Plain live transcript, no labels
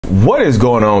What is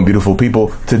going on, beautiful people?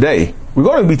 Today, we're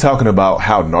going to be talking about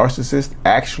how narcissists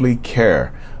actually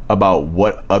care about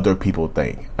what other people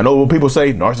think. I know when people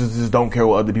say narcissists don't care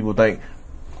what other people think.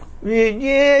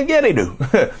 Yeah, they do.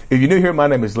 If you're new here, my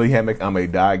name is Lee Hammock. I'm a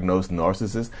diagnosed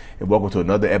narcissist, and welcome to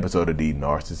another episode of the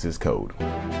Narcissist Code.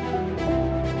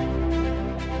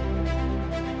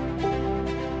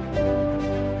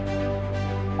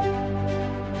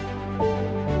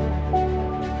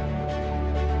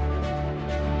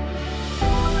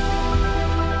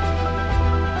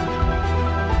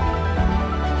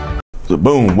 So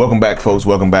boom, welcome back, folks.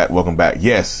 Welcome back.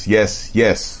 Yes,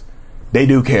 they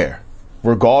do care.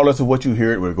 Regardless of what you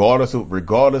hear, regardless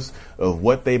of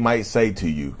what they might say to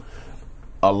you,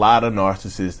 a lot of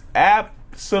narcissists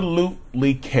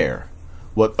absolutely care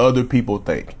what other people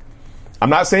think. I'm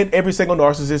not saying every single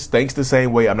narcissist thinks the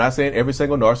same way. I'm not saying every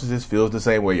single narcissist feels the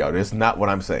same way, y'all. That's not what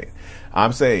I'm saying.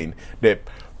 I'm saying that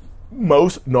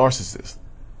most narcissists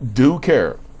do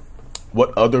care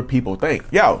what other people think.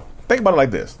 Yo, think about it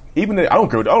like this. Even if, I don't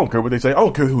care what they say. I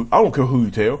don't care who you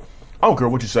tell. I don't care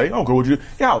what you say. I don't care what you do.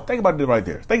 Yo, think about it right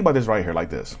there. Think about this right here like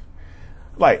this.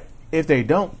 Like, if they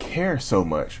don't care so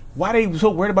much, why are they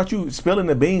so worried about you spilling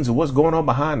the beans of what's going on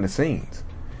behind the scenes?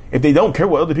 If they don't care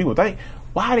what other people think,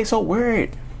 why are they so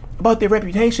worried about their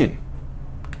reputation?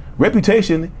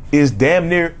 Reputation is damn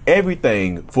near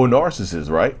everything for narcissists,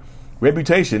 right?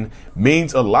 Reputation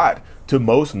means a lot to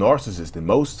most narcissists and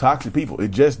most toxic people.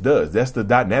 It just does. That's the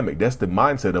dynamic. That's the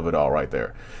mindset of it all right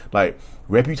there. Like,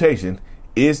 reputation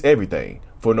is everything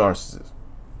for narcissists.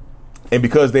 And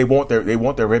because they want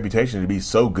their reputation to be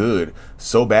so good,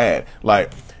 so bad,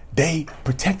 like, they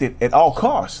protect it at all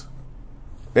costs.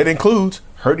 That includes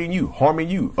hurting you, harming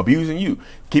you, abusing you,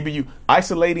 keeping you,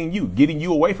 isolating you, getting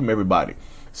you away from everybody.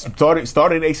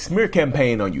 Started a smear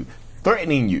campaign on you,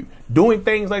 threatening you, doing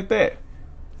things like that.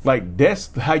 Like,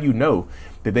 that's how you know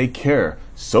that they care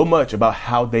so much about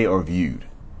how they are viewed.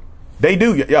 They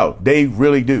do, yo, they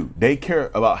really do. They care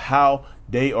about how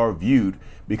they are viewed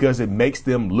because it makes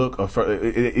them look,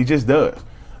 it just does.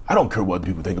 I don't care what other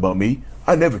people think about me.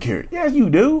 I never cared. Yeah, you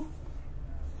do.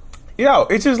 Yo,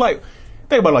 it's just like,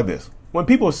 think about it like this. When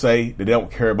people say that they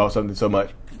don't care about something so much,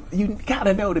 you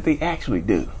gotta know that they actually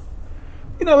do.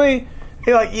 You know what I mean?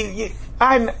 You're like,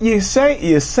 you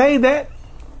say that.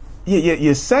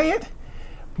 You say it,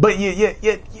 but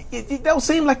you don't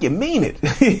seem like you mean it.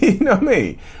 You know what I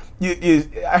mean?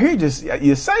 I hear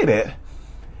you say that.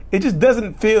 It just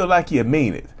doesn't feel like you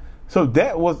mean it. So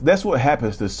that's what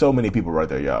happens to so many people right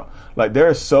there, y'all. Like, there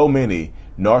are so many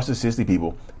narcissistic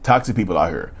people, toxic people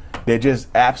out here that just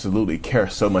absolutely care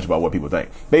so much about what people think.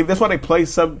 That's why they play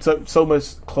so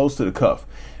much close to the cuff.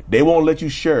 They won't let you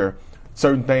share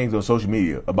certain things on social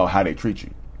media about how they treat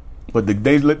you. But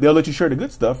they'll let you share the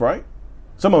good stuff, right?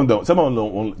 Some of them don't. Some of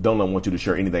them don't want you to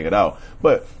share anything at all.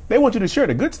 But they want you to share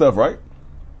the good stuff, right?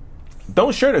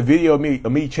 Don't share the video of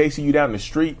me chasing you down the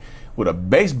street with a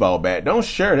baseball bat. Don't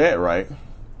share that, right?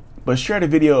 But share the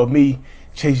video of me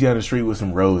chasing you down the street with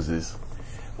some roses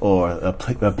or a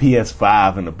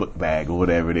PS5 in a book bag or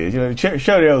whatever it is. You know,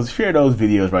 share those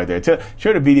videos right there.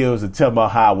 Share the videos and tell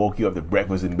about how I woke you up to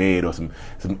breakfast in bed or some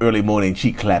early morning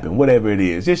cheek clapping, whatever it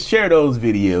is. Just share those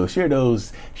videos,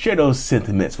 share those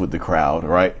sentiments with the crowd,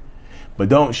 right? But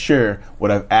don't share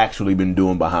what I've actually been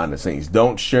doing behind the scenes.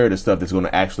 Don't share the stuff that's going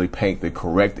to actually paint the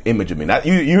correct image of me. Not,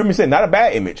 you hear me say, not a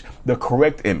bad image, the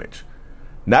correct image.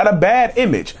 Not a bad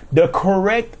image, the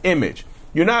correct image.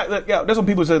 You're not, that's what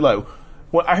people say, like,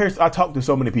 well, I talk to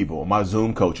so many people, my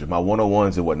Zoom coaches, my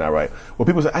one-on-ones and whatnot, right? Well,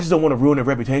 people say, I just don't want to ruin their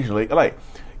reputation. Like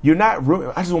you're not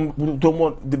ruining. I just don't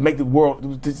want to make the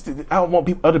world. I don't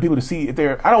want other people to see if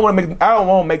they're. I don't want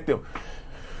to make them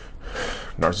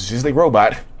narcissistic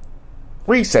robot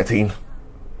resetting,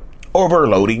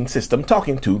 overloading system,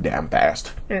 talking too damn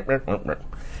fast.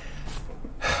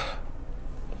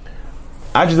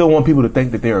 I just don't want people to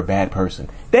think that they're a bad person.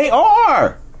 They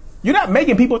are. You're not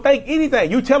making people think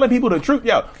anything. You're telling people the truth.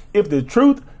 Yo, if the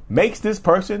truth makes this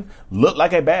person look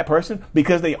like a bad person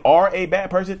because they are a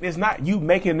bad person, it's not you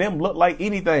making them look like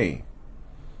anything.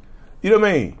 You know what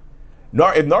I mean?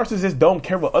 If narcissists don't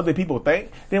care what other people think,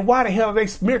 then why the hell are they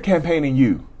smear campaigning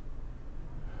you?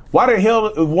 Why the hell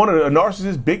is one of a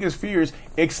narcissist's biggest fears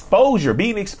exposure,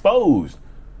 being exposed?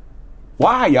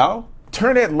 Why, y'all?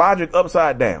 Turn that logic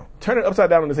upside down. Turn it upside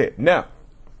down on his head. Now,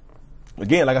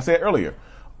 again, like I said earlier,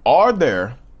 are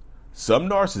there some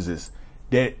narcissists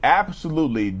that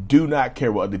absolutely do not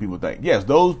care what other people think? Yes,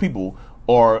 those people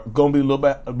are going to be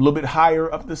a little bit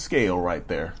higher up the scale right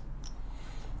there.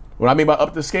 What I mean by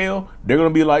up the scale, they're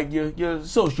going to be like your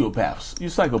sociopaths,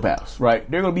 your psychopaths, right?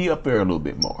 They're going to be up there a little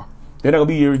bit more. They're not gonna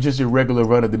be just your regular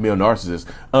run-of-the-mill narcissist,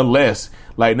 unless,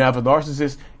 like, now if a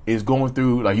narcissist is going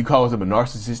through, like, you cause them a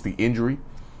narcissistic injury,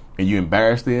 and you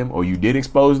embarrass them, or you did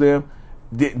expose them,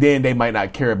 then they might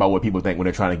not care about what people think when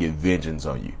they're trying to get vengeance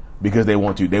on you, because they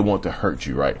want to hurt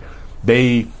you, right?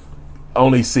 They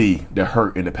only see the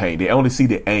hurt and the pain. They only see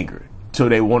the anger, so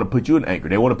they want to put you in anger.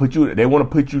 They want to put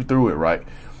you through it, right?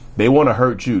 They want to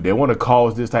hurt you. They want to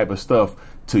cause this type of stuff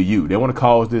to you. They want to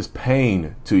cause this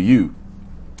pain to you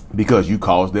because you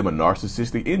caused them a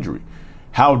narcissistic injury.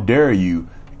 How dare you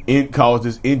cause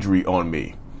this injury on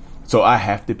me? So I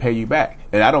have to pay you back.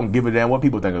 And I don't give a damn what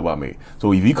people think about me.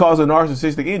 So if you cause a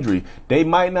narcissistic injury, they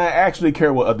might not actually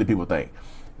care what other people think.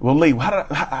 Well, Lee,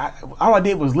 all I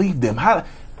did was leave them. I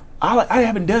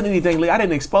haven't done anything, Lee. I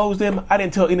didn't expose them. I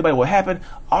didn't tell anybody what happened.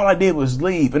 All I did was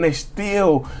leave. And they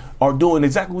still are doing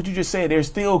exactly what you just said. They're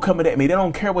still coming at me. They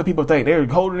don't care what people think. They're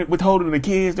withholding the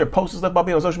kids. They're posting stuff about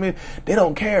me on social media. They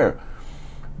don't care.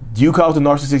 You caused a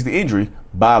narcissistic injury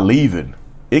by leaving.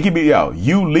 It could be,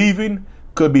 you leaving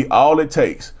could be all it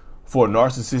takes for a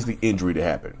narcissistic injury to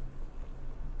happen.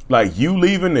 Like, you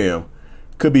leaving them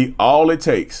could be all it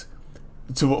takes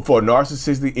for a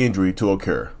narcissistic injury to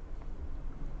occur.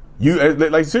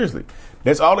 Like, seriously,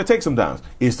 that's all it takes sometimes,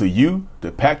 is to you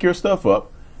to pack your stuff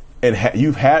up, and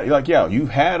you've had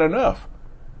enough.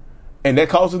 And that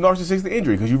causes narcissistic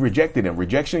injury because you rejected them.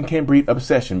 Rejection can breed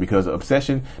obsession, because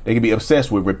obsession, they can be obsessed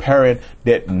with repairing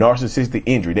that narcissistic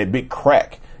injury, that big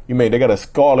crack. They got a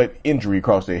scarlet injury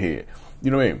across their head. You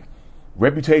know what I mean?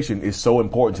 Reputation is so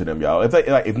important to them, y'all. If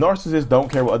narcissists don't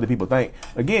care what other people think,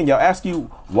 again, y'all, ask you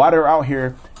why they're out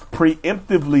here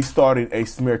preemptively starting a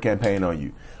smear campaign on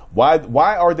you.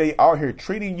 Why are they out here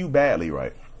treating you badly,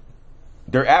 right?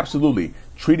 They're absolutely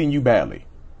treating you badly,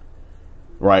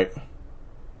 right?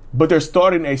 But they're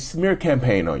starting a smear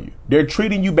campaign on you. They're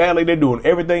treating you badly. They're doing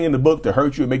everything in the book to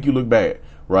hurt you and make you look bad,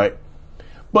 right?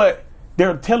 But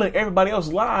they're telling everybody else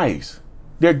lies.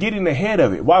 They're getting ahead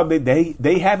of it while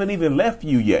they haven't even left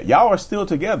you yet. Y'all are still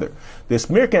together. The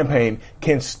smear campaign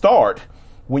can start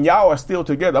when y'all are still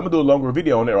together. I'm going to do a longer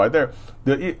video on that right there.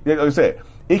 Like I said,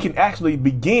 it can actually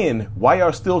begin while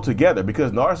y'all still together,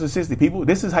 because narcissistic people,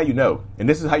 this is how you know. And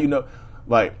this is how you know,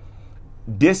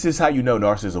 this is how you know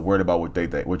narcissists are worried about what they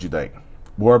think, what you think,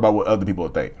 worried about what other people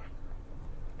think.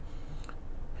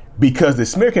 Because the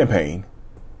smear campaign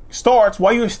starts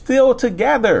while you're still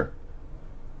together.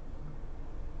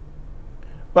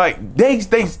 Like, they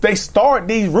start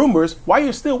these rumors while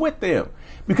you're still with them,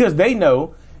 because they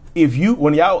know if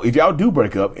y'all do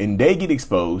break up and they get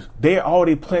exposed, they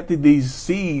already planted these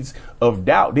seeds of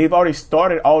doubt. They've already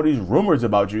started all these rumors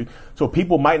about you, so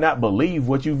people might not believe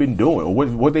what you've been doing or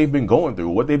what they've been going through,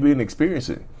 what they've been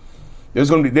experiencing.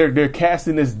 They're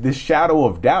casting this shadow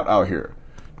of doubt out here.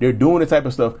 They're doing this type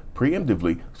of stuff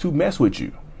preemptively to mess with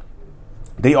you.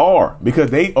 They are, because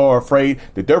they are afraid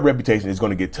that their reputation is going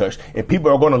to get touched, and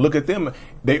people are going to look at them.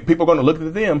 People are going to look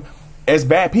at them as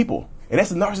bad people. And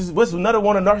that's what's another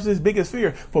one of narcissists' biggest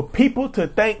fear, for people to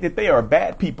think that they are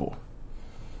bad people.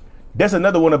 That's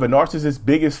another one of a narcissist's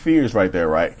biggest fears right there,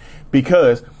 right?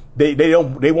 Because they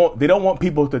don't want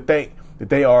people to think that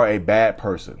they are a bad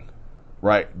person,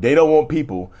 right? They don't want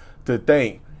people to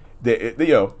think that they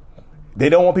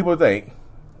don't want people to think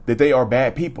that they are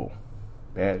bad people.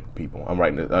 Bad people. I'm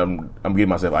writing this. I'm giving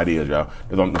myself ideas, y'all.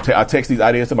 I text these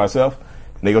ideas to myself,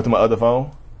 and they go to my other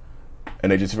phone,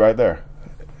 and they just right there.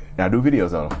 And I do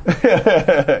videos on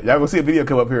them. Y'all gonna see a video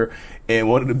come up here, and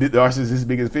one of the narcissist's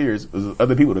biggest fears is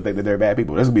other people to think that they're bad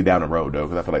people. This will be down the road, though,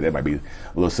 because I feel like that might be a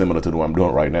little similar to what I'm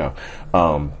doing right now.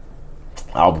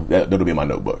 That'll be in my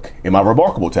notebook, in my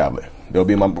Remarkable tablet. That'll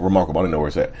be in my Remarkable. I don't know where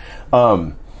it's at.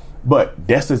 But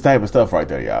that's the type of stuff right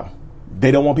there, y'all.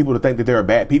 They don't want people to think that they're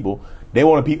bad people. They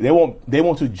want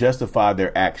to justify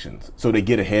their actions, so they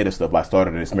get ahead of stuff by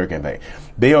starting a smear campaign.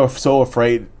 They are so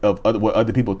afraid of what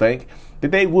other people think that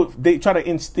they try to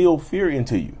instill fear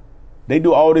into you. They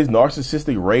do all these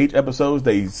narcissistic rage episodes.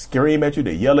 They scream at you.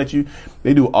 They yell at you.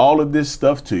 They do all of this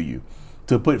stuff to you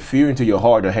to put fear into your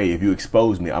heart that, hey, if you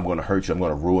expose me, I'm going to hurt you. I'm going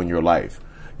to ruin your life.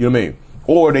 You know what I mean?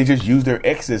 Or they just use their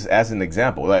exes as an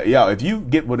example. Like, if you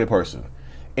get with a person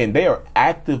and they are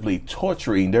actively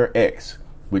torturing their ex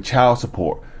with child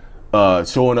support,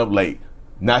 showing up late,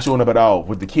 not showing up at all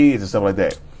with the kids and stuff like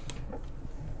that,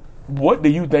 what do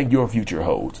you think your future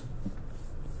holds?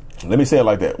 Let me say it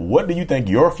like that. What do you think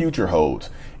your future holds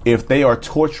if they are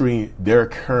torturing their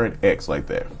current ex like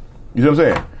that? You know what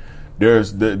I'm saying?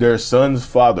 There's their son's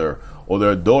father or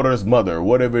their daughter's mother,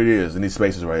 whatever it is in these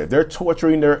spaces right here. They're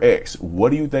torturing their ex.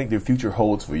 What do you think their future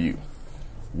holds for you?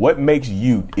 What makes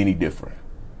you any different?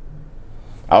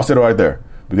 I'll say it right there.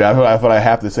 Because I feel like I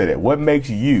have to say that. What makes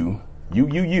you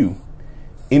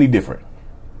any different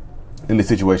in this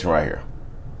situation right here?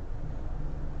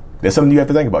 That's something you have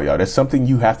to think about, y'all. That's something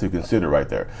you have to consider right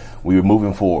there when you're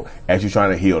moving forward as you're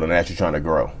trying to heal and as you're trying to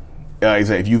grow. Like I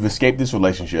said, if you've escaped this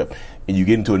relationship and you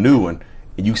get into a new one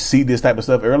and you see this type of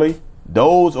stuff early,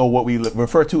 those are what we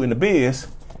refer to in the biz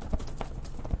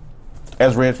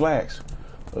as red flags.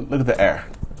 Look at the air.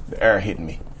 The air hitting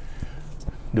me.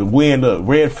 The wind,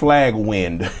 red flag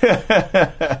wind.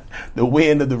 The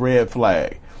wind of the red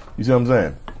flag. You see what I'm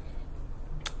saying?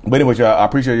 But anyway, y'all, I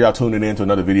appreciate y'all tuning in to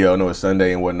another video. I know it's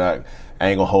Sunday and whatnot. I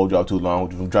ain't gonna hold y'all too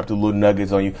long. Just drop the little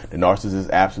nuggets on you. The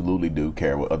narcissists absolutely do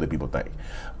care what other people think.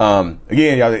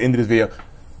 Again, y'all, at the end of this video,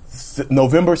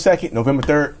 November 2nd, November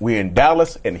 3rd, we're in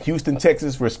Dallas and Houston,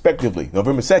 Texas, respectively.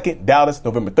 November 2nd, Dallas,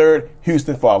 November 3rd,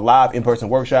 Houston for our live in-person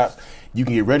workshops. You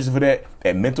can get registered for that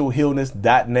at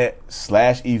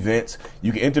mentalhealness.net/events.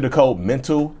 You can enter the code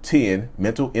MENTAL10,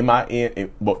 mental, MENTAL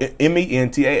 10 for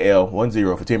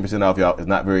 10% off, y'all. It's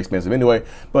not very expensive anyway,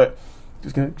 but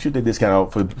just gonna shoot that discount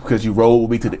out because you roll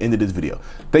with me to the end of this video.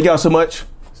 Thank y'all so much.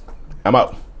 I'm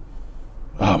out.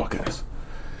 Oh my goodness.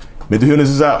 Mental Healness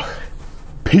is out.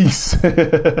 Peace.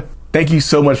 Thank you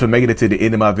so much for making it to the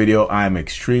end of my video. I am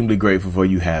extremely grateful for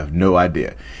you. Have no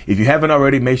idea. If you haven't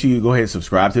already, make sure you go ahead and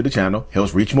subscribe to the channel.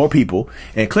 Helps reach more people.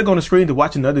 And click on the screen to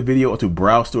watch another video or to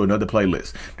browse through another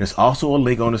playlist. There's also a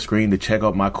link on the screen to check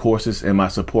out my courses and my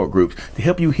support groups to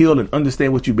help you heal and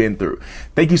understand what you've been through.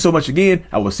 Thank you so much again.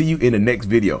 I will see you in the next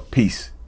video. Peace.